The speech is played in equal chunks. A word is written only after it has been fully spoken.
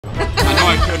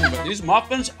but these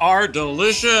muffins are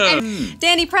delicious.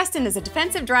 Danny Preston is a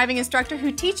defensive driving instructor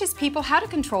who teaches people how to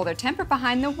control their temper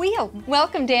behind the wheel.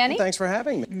 Welcome, Danny. Thanks for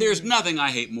having me. There's nothing I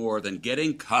hate more than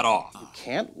getting cut off. You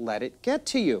can't let it get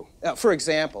to you. For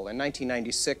example, in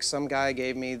 1996, some guy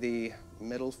gave me the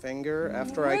middle finger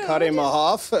after I cut him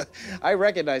off. I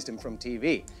recognized him from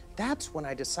TV. That's when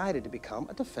I decided to become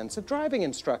a defensive driving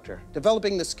instructor,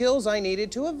 developing the skills I needed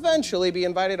to eventually be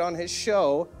invited on his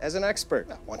show as an expert.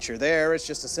 Now, once you're there, it's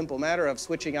just a simple matter of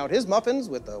switching out his muffins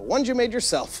with the ones you made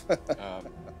yourself.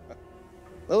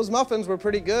 Those muffins were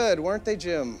pretty good, weren't they,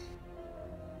 Jim?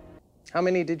 How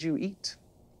many did you eat?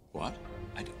 What?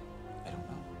 I don't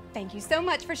know. Thank you so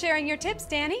much for sharing your tips,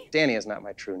 Danny. Danny is not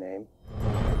my true name.